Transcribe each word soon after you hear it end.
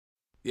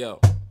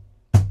Yo.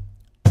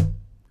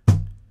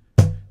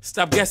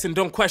 Stop guessing,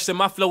 don't question,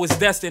 my flow is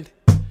destined.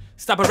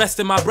 Stop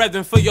arresting my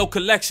brethren for your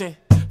collection.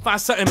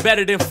 Find something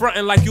better than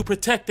fronting like you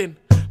protecting.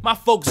 My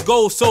folks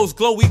gold, souls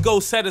glow, we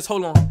go setters,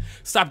 hold on.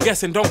 Stop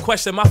guessing, don't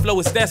question, my flow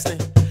is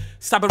destined.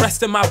 Stop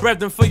arresting my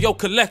brethren for your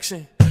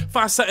collection.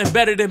 Find something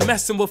better than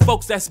messing with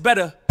folks that's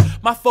better.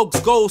 My folks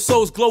gold,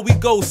 souls glow, we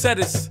go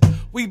setters.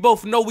 We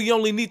both know we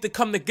only need to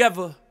come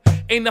together.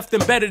 Ain't nothing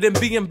better than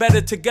being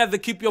better together.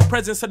 Keep your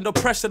presence under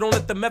pressure. Don't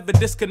let them ever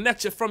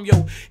disconnect you from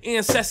your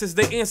ancestors.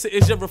 The answer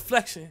is your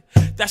reflection.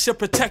 That's your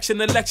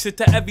protection, election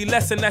to every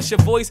lesson. That's your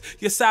voice,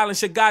 your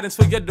silence, your guidance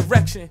for your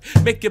direction.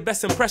 Make your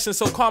best impression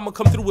so karma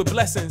come through with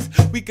blessings.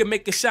 We can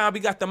make it shine,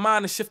 we got the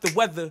mind to shift the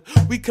weather.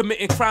 We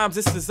committing crimes,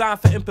 it's designed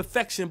for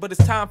imperfection. But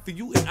it's time for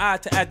you and I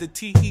to add the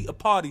TE, a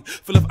party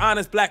full of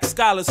honest black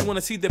scholars who want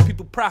to see their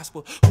people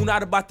prosper. Who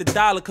not about the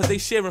dollar cause they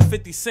sharing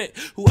 50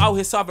 cents. Who out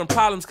here solving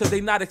problems cause they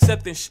not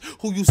accepting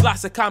who use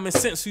lots of common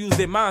sense, who use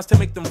their minds to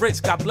make them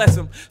rich, God bless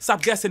them.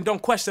 Stop guessing,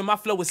 don't question, my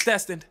flow is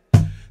destined.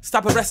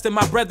 Stop arresting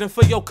my brethren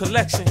for your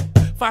collection.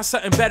 Find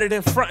something better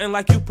than fronting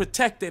like you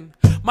protecting.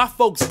 My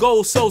folks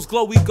gold, souls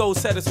glow, we gold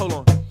setters, hold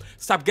on.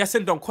 Stop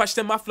guessing, don't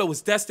question, my flow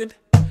is destined.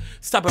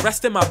 Stop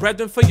arresting my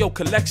brethren for your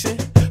collection.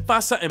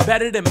 Find something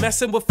better than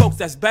messing with folks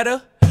that's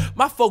better.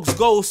 My folks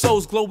gold,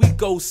 souls glow, we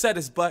gold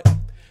setters, but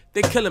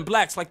they killing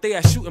blacks like they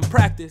at shooting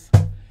practice.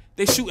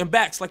 They shooting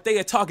backs like they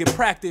at target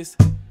practice.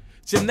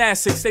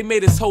 Gymnastics, they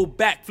made his whole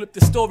back flip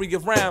the story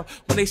around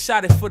when they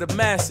shot it for the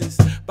masses.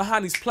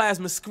 Behind these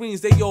plasma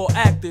screens, they all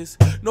actors.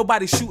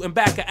 Nobody shooting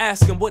back or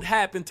asking what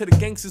happened to the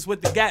gangsters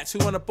with the gats who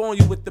run up on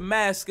you with the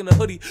mask and the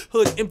hoodie,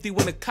 hood empty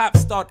when the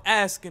cops start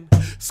asking.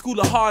 School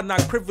of hard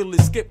knock,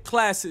 privilege, skip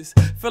classes.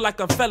 Feel like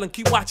I'm felon,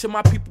 keep watching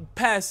my people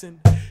passing.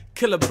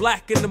 Killer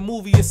Black in the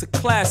movie, it's a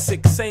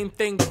classic. Same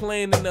thing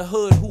playing in the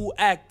hood, who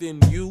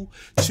acting? You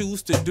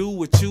choose to do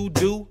what you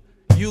do.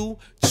 You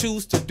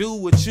choose to do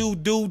what you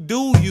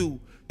do you?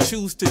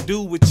 Choose to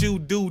do what you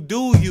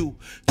do you?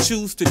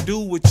 Choose to do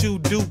what you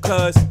do,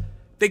 cause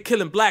they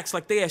killing blacks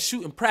like they at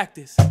shooting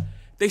practice.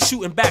 They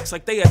shooting backs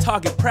like they at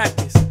target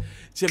practice.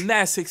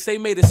 Gymnastics, they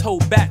made his whole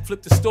back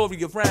flip the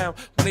story around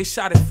when they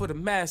shot it for the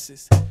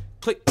masses.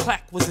 Click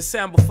clack was the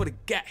sound before the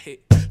gat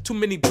hit. Too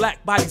many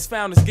black bodies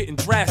found is getting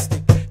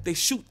drastic. They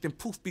shoot, then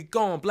poof be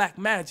gone, black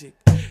magic.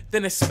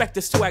 Then expect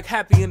us to act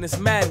happy in this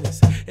madness.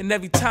 And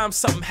every time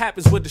something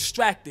happens, we're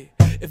distracted.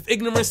 If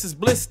ignorance is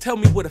bliss, tell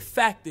me what the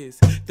fact is.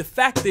 The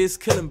fact is,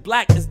 killing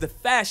black is the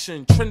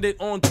fashion. Trended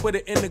on Twitter,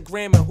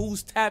 Instagram, and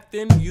who's tapped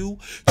in? You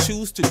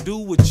choose to do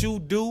what you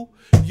do.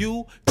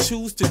 You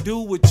choose to do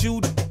what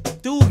you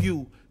do.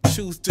 You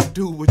choose to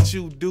do what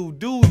you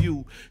do.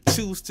 You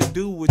choose to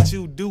do what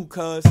you do,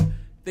 cause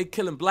they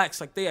killing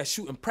blacks like they at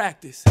shooting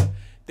practice.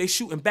 They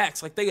shooting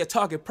backs like they at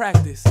target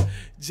practice.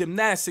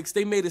 Gymnastics,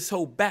 they made his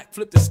whole back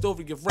flip the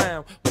story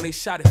around when they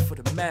shot it for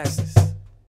the masses.